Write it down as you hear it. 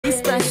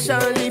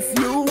special. If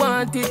you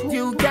want it,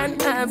 you can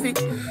have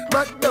it,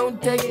 but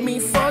don't take me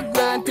for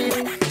granted.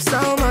 So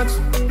much,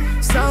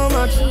 so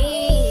much.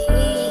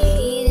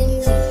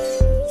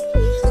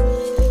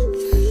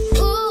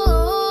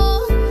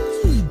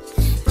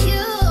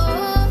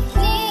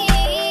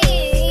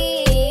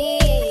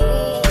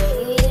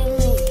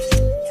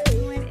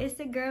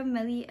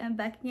 I'm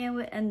back again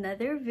with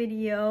another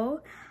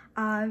video.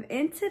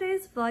 In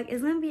today's vlog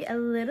is gonna be a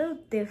little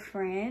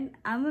different.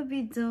 I'm gonna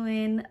be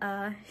doing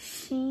a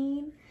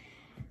Shein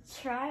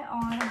try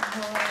on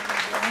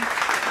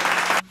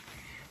haul.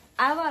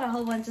 I bought a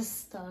whole bunch of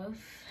stuff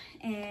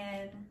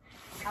and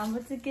I'm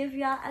about to give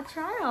y'all a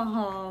try on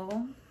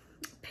haul.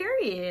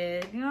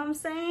 Period. You know what I'm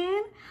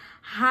saying?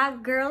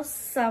 Hot girl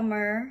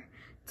summer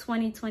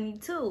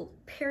 2022.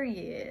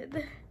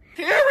 Period.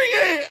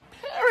 Period.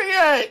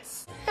 Period.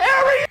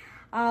 Period.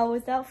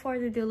 Without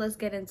further ado, let's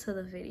get into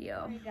the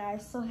video. Alright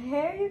guys, so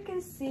here you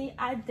can see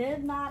I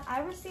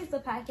received the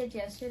package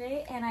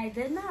yesterday and I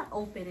did not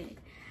open it.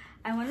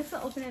 I wanted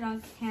to open it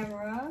on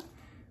camera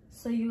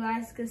so you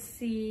guys could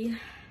see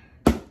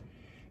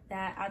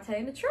that I'll tell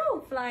you the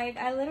truth. Like,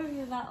 I literally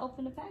did not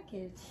open the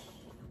package.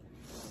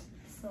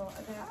 So,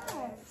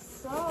 alright,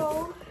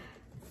 so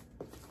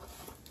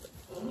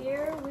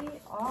here we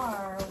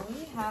are.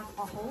 We have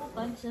a whole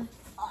bunch of,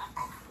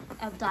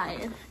 I'm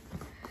dying.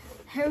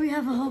 Here we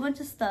have a whole bunch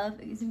of stuff.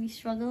 You're gonna be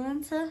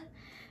struggling to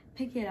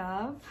pick it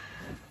up.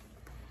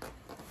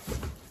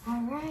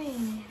 All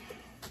right.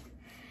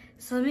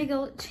 So let me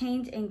go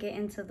change and get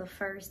into the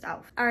first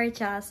outfit. All right,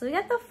 y'all. So we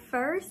got the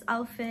first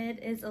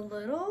outfit is a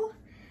little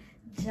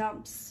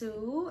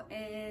jumpsuit,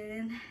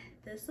 and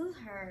this is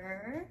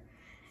her.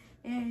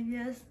 And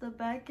yes, the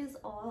back is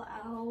all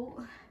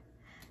out.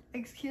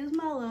 Excuse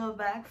my little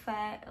back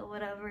fat or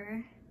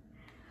whatever.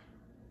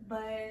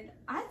 But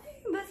I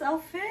think this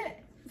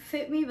outfit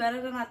fit me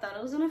better than I thought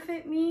it was gonna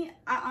fit me.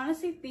 I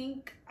honestly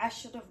think I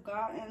should have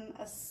gotten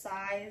a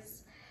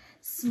size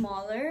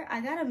smaller. I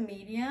got a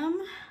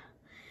medium,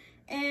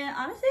 and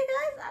honestly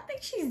guys, I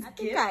think she's I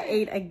think I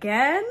ate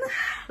again,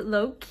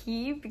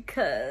 low-key,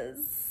 because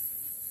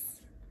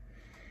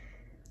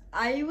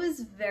I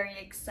was very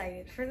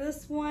excited for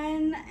this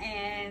one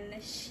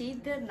and she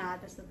did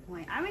not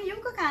disappoint. I mean, you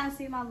could kind of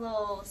see my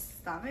little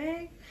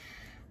stomach.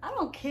 I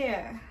don't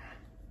care.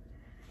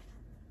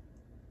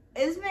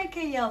 It's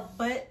making your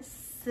butt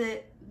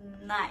sit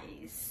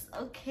nice,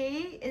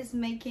 okay? It's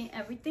making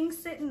everything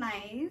sit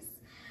nice.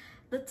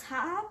 The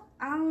top,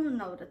 I don't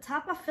know. The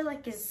top, I feel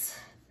like it's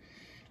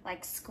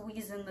like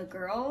squeezing the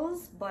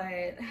girls,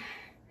 but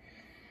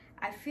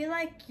I feel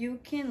like you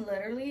can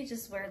literally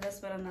just wear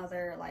this with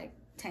another like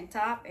tank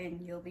top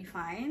and you'll be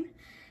fine.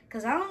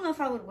 Cause I don't know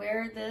if I would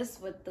wear this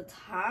with the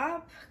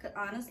top,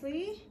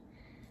 honestly,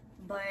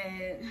 but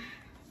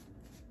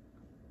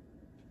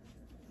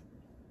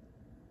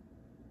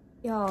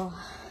yo,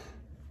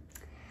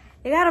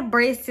 you gotta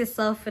brace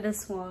yourself for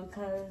this one,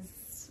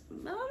 cause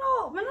I don't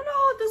know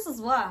what this is.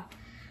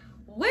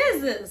 Where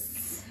is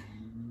this?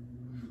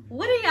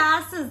 What are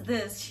y'all says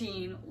this,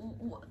 Shein?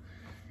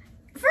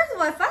 First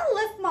of all, if I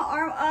lift my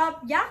arm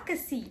up, y'all can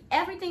see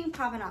everything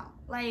popping out.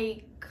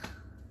 Like,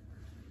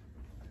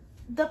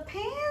 the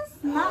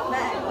pants, not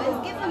bad, but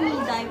it's giving me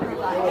diaper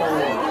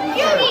vibes.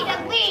 You need to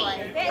leave.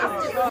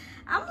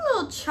 I'm a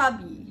little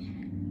chubby.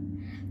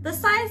 The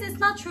size is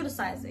not true to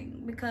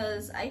sizing,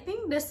 because I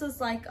think this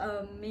is like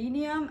a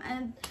medium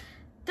and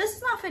this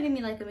is not fitting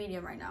me like a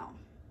medium right now.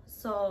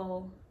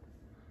 So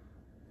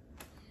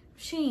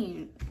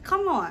Shein,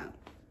 come on,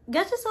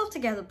 get yourself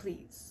together,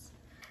 please.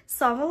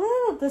 So I'm a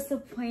little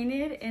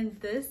disappointed in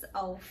this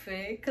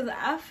outfit because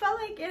I felt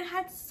like it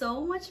had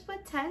so much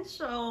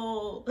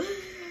potential.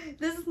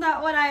 This is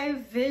not what I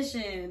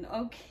envisioned,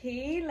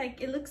 okay?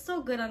 Like, it looks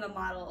so good on the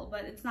model,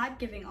 but it's not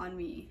giving on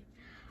me.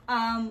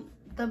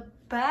 The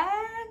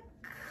back,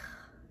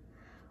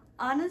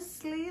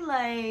 honestly,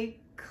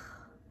 like,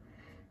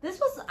 this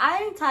was, I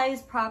didn't tie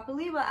this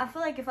properly, but I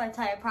feel like if I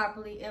tie it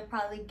properly, it'll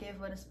probably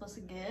give what it's supposed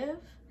to give.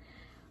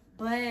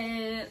 But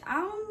I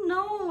don't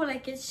know,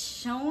 like, it's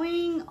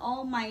showing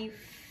all my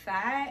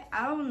fat.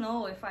 I don't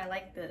know if I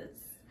like this.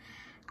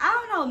 I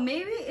don't know,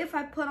 maybe if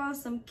I put on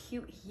some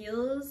cute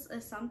heels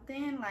or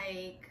something,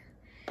 like,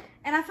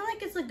 and I feel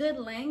like it's a good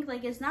length,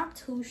 like, it's not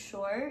too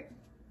short.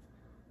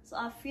 So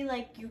I feel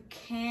like you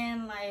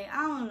can, like,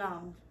 I don't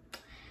know.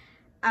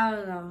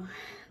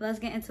 Let's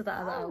get into the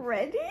other outfit.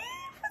 Ready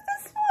for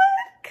this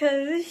one?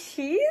 Cause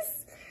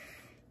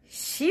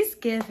she's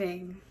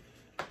giving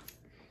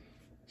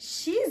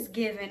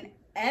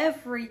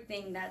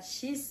everything that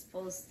she's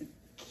supposed to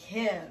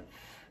give.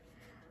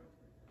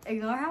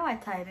 Ignore how I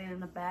tied it in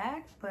the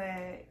back,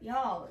 but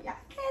y'all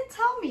can't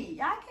tell me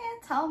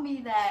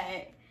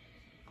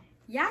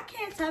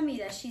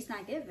that she's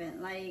not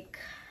giving. Like,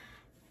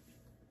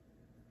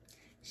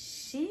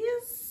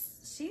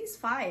 she's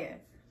fire.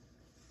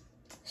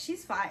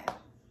 She's fire.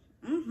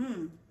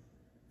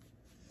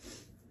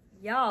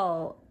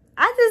 Yo,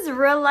 I just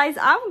realized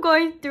I'm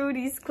going through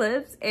these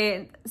clips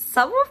and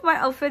some of my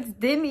outfits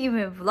didn't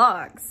even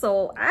vlog.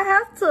 So I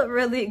have to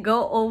really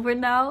go over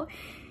now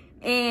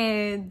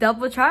and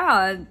double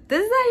try on.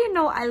 This is how you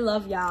know I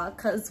love y'all.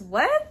 Cause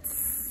what?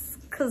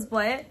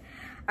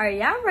 Are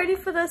y'all ready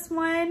for this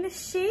one?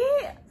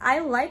 I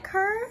like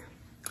her.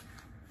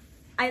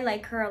 I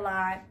like her a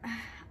lot.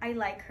 I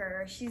like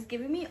her. She's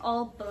giving me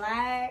all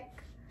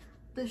black.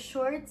 The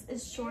shorts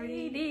is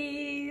shorty.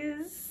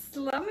 Ladies,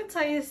 let me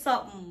tell you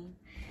something.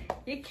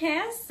 You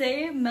can't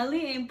say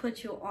Melly ain't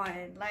put you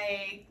on.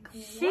 Like,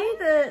 she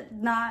did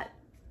not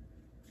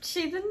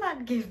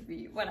give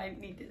me what I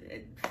needed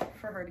it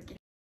for her to give.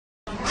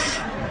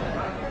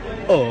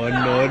 Oh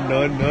no.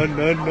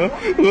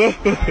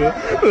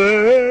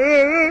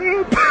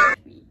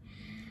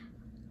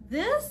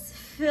 This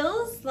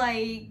feels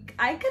like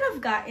I could have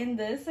gotten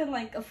this in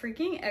like a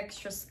freaking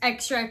extra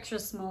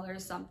small or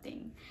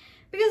something.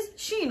 Because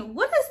Shein,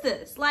 what is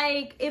this?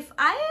 Like, if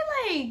I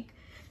like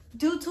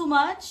do too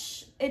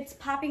much, it's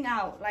popping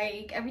out.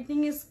 Like,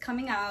 everything is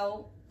coming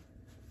out.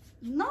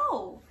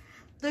 No.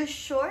 The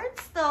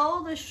shorts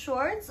though, the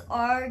shorts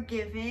are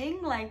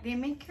giving. Like, they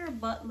make your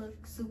butt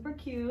look super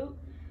cute.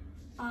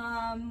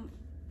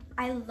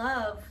 I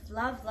love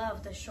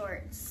the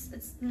shorts.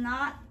 It's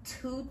not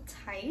too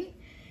tight.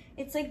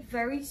 It's like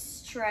very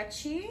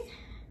stretchy.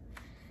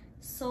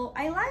 So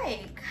I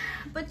like.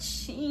 But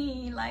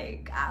she,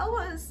 like, I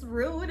was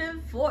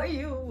rooting for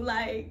you.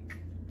 Like,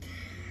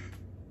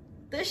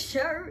 the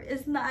shirt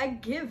is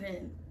not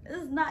given.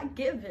 It's not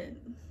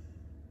given.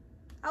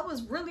 I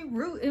was really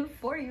rooting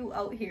for you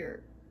out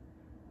here.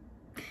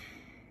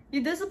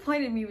 You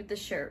disappointed me with the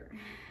shirt,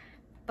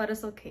 but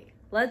it's okay.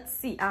 Let's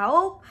see. I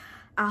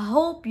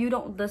hope you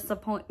don't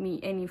disappoint me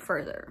any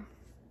further.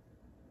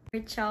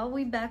 Alright, y'all,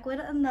 we back with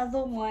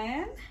another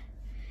one.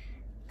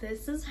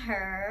 This is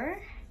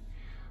her.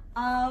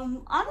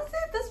 Honestly,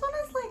 this one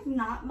is like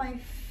not my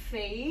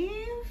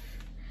fave.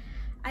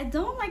 I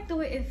don't like the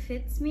way it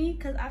fits me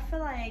because I feel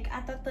like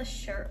I thought the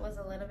shirt was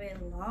a little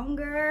bit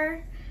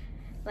longer,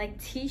 like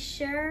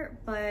t-shirt,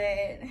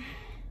 but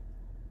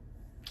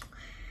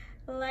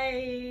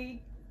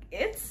like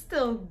it's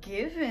still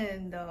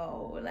given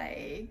though.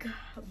 Like,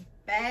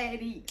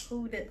 baddie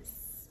who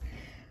this,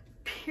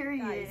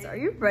 period. Guys, are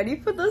you ready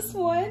for this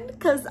one?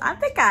 Because I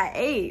think I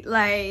ate.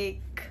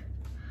 Like,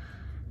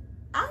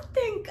 I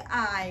think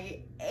I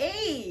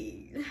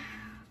ate.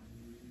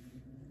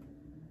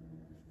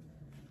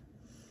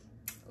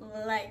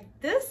 Like,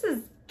 this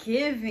is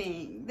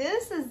giving.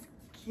 This is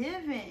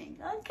giving.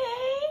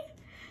 Okay,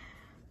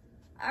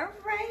 all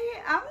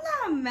right, I'm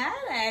not mad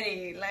at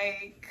it.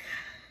 Like,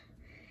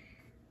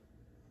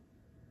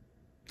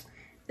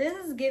 this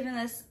is giving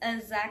us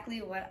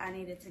exactly what I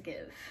needed to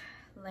give.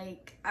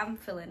 Like, I'm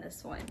feeling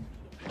this one.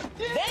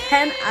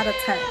 10 out of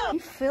 10.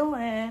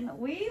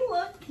 We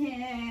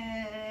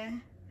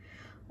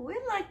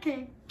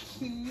looking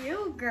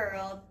cute,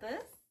 girl.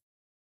 This,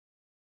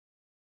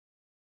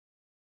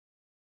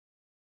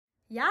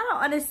 y'all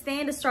don't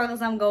understand the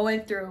struggles I'm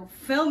going through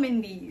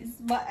filming these.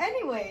 But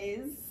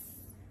anyways,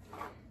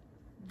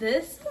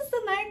 this is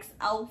the next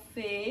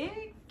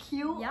outfit.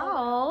 Cute,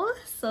 y'all.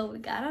 So we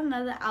got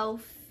another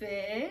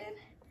outfit.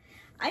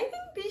 I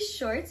think these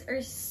shorts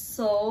are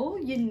so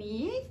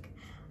unique.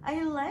 I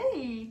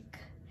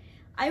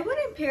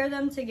wouldn't pair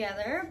them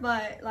together,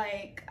 but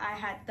like I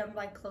had them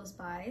like close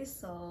by,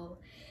 so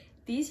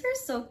these are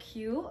so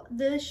cute.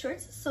 The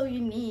shorts are so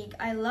unique.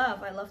 I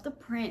love the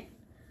print.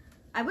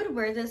 I would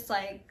wear this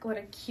like with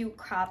a cute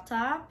crop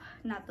top.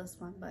 Not this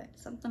one, but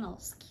something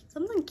else,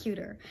 something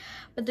cuter.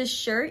 But the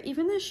shirt,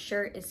 even the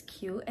shirt is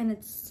cute and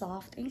it's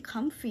soft and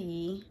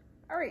comfy.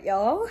 All right,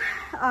 y'all.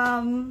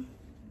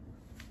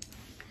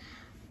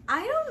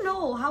 I don't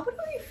know. How would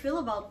we feel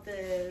about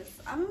this?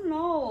 I don't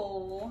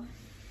know.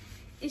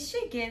 Is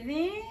she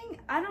giving?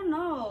 I don't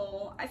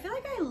know. I feel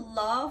like I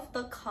love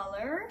the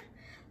color.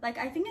 Like,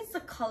 I think it's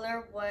the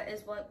color what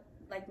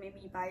like made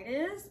me buy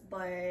this,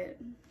 but,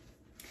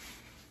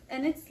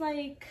 and it's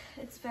like,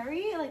 it's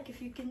very, like,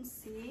 if you can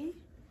see,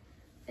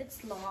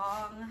 it's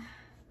long.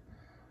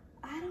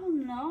 I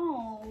don't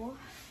know.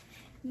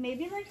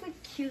 Maybe like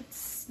with cute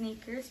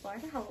sneakers. Why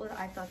the hell would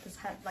I thought this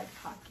had like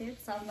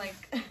pockets? I'm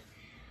like,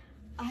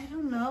 I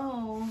don't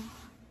know.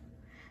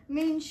 I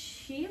mean,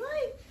 she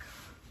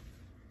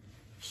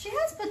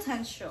has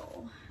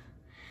potential.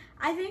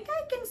 I think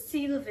I can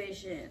see the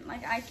vision.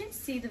 Like, I can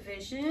see the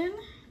vision.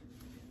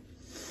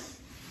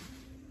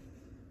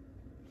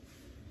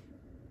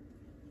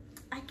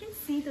 I can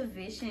see the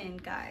vision,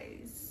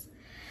 guys.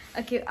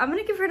 Okay, I'm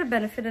gonna give her the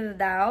benefit of the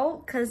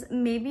doubt, because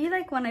maybe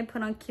like when I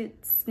put on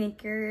cute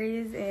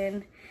sneakers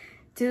and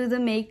do the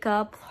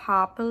makeup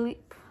properly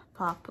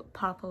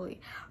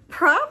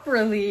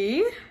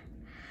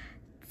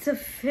to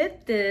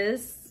fit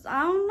this,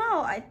 I don't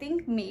know. I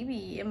think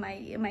maybe it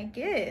might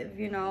give,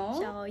 you know.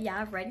 So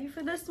y'all ready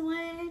for this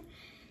one?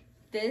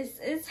 This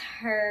is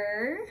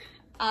her.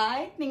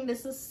 I think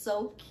this is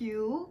so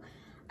cute.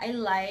 I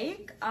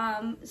like,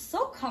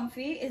 so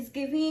comfy. It's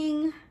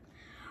giving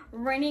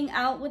running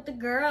out with the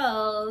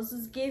girls.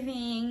 It's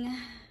giving,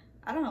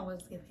 I don't know what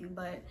it's giving,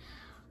 but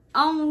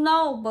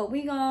No, but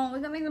we're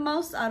gonna make the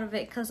most out of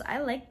it because I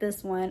like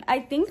this one. I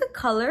think the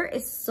color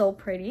is so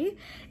pretty.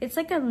 It's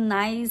like a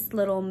nice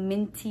little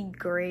minty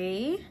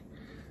gray.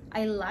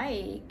 I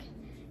like.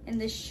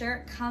 And the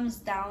shirt comes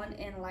down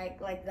in like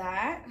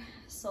that.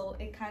 So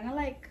it kind of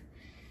like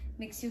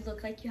makes you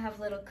look like you have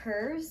little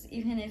curves,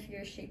 even if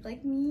you're shaped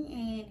like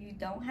me and you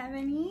don't have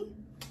any.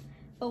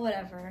 But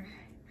whatever.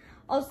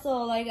 Also,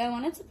 like, I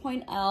wanted to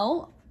point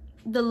out,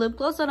 the lip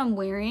gloss that I'm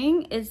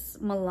wearing is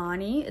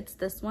Milani. It's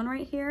this one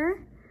right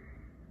here,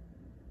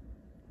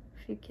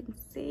 if you can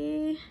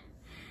see.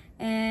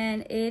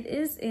 And it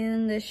is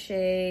in the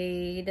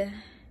shade,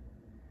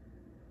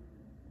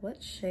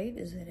 what shade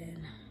is it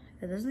in?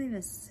 It doesn't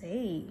even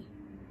say.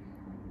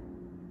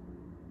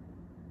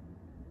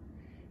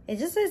 It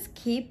just says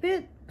keep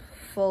it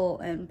full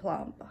and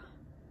plump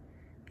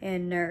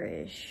and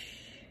nourish.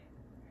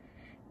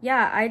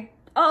 Yeah,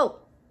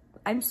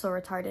 I'm so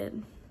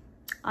retarded.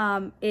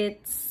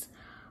 It's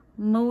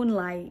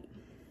Moonlight,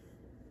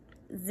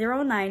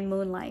 09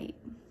 Moonlight.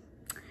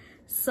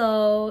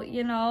 So,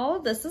 you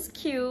know, this is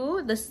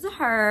cute. This is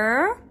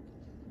her.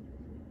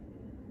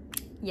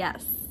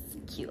 Yes,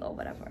 cute or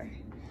whatever.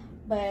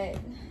 But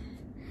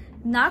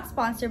not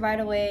sponsored, by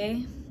the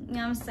way. You know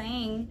what I'm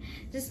saying?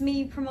 Just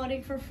me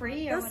promoting for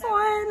free or this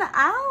whatever. One,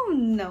 I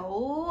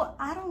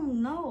don't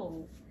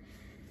know.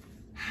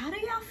 How do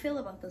y'all feel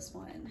about this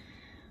one?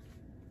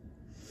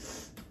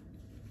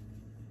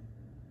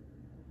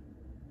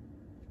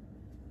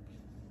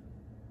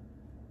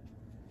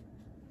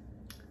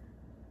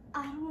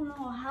 I don't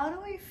know. How do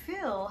we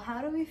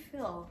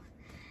feel?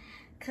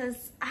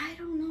 Because I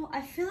don't know.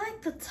 I feel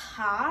like the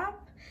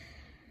top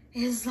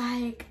is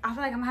like, I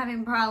feel like I'm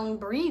having a problem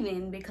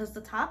breathing because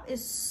the top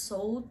is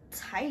so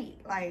tight.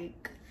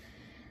 Like,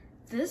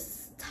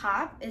 this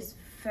top is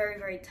very,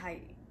 very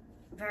tight.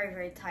 Very,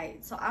 very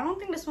tight. So I don't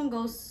think this one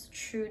goes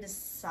true to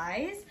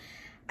size.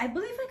 I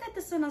believe I got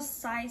this in a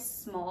size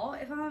small,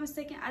 if I'm not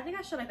mistaken. I think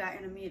I should have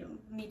gotten a medium.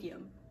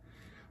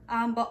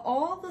 But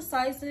all the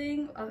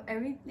sizing of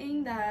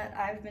everything that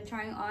I've been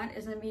trying on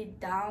is gonna be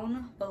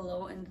down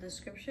below in the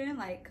description.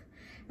 Like,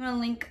 I'm gonna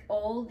link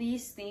all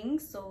these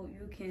things so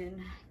you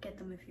can get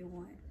them if you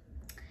want.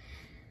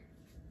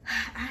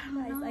 I don't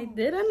know. I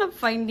did end up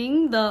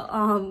finding the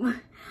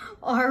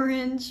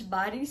orange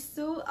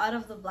bodysuit out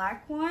of the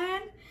black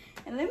one.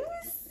 And let me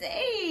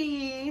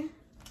see.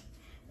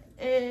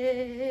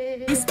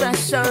 It's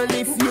special.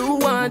 If you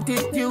want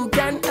it, you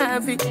can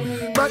have it.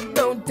 But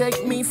don't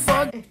take me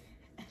for...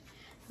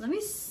 Let me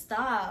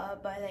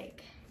stop, but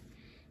like,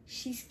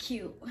 she's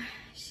cute.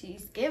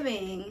 She's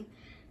giving.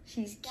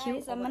 She's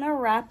cute. Guys, I'm gonna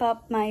wrap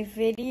up my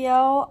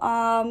video.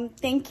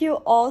 Thank you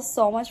all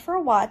so much for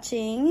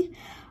watching.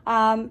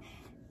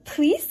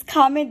 Please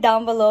comment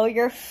down below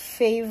your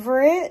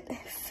favorite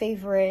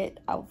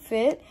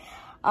outfit.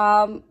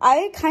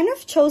 I kind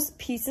of chose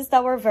pieces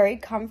that were very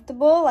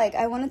comfortable. Like,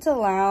 I wanted to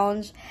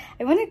lounge.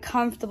 I wanted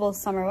comfortable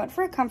summer. I went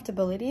for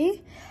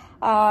comfortability.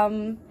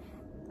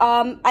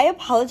 I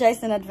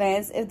apologize in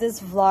advance if this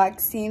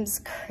vlog seems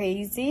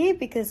crazy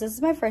because this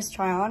is my first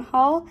try on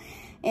haul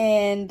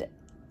and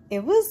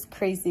it was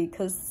crazy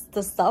because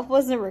the stuff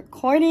wasn't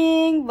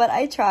recording, but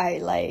I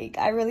tried. Like,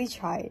 I really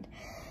tried.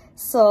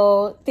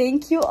 So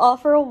thank you all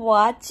for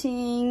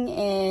watching,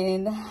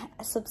 and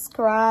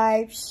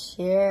subscribe,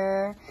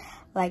 share,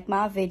 like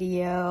my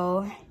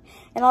video,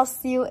 and I'll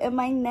see you in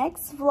my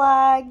next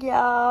vlog,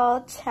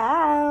 y'all.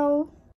 Ciao.